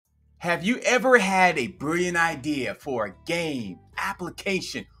Have you ever had a brilliant idea for a game,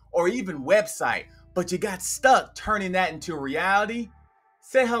 application, or even website, but you got stuck turning that into reality?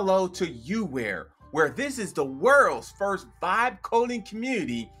 Say hello to YouWare, where this is the world's first vibe coding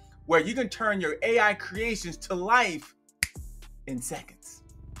community where you can turn your AI creations to life in seconds.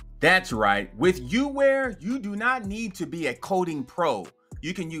 That's right, with YouWare, you do not need to be a coding pro.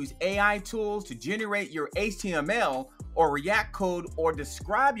 You can use AI tools to generate your HTML or React code or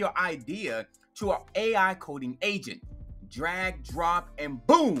describe your idea to our AI coding agent. Drag, drop, and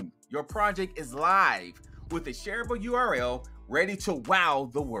boom, your project is live with a shareable URL ready to wow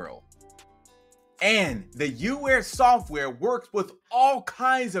the world. And the YouWare software works with all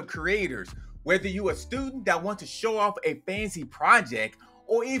kinds of creators, whether you're a student that wants to show off a fancy project,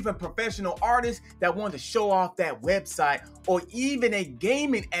 or even professional artists that want to show off that website, or even a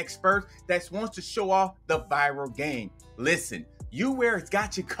gaming expert that wants to show off the viral game. Listen, YouWare has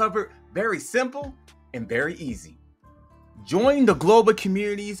got you covered, very simple and very easy. Join the global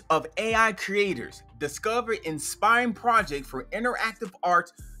communities of AI creators, discover inspiring projects for interactive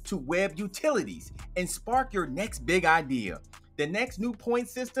arts to web utilities, and spark your next big idea. The next new point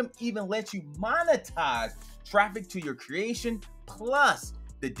system even lets you monetize traffic to your creation, plus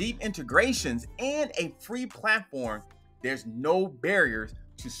the deep integrations and a free platform. There's no barriers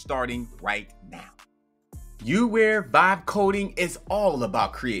to starting right now. YouWare Vibe Coding is all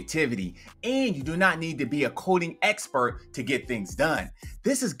about creativity, and you do not need to be a coding expert to get things done.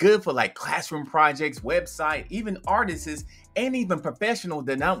 This is good for like classroom projects, website, even artists, and even professionals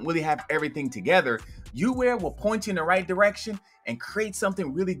that don't really have everything together. YouWare will point you in the right direction and create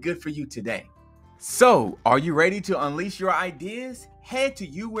something really good for you today. So, are you ready to unleash your ideas? Head to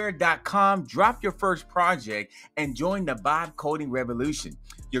YouWare.com, drop your first project, and join the vibe coding revolution.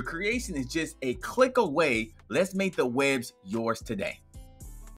 Your creation is just a click away. Let's make the webs yours today.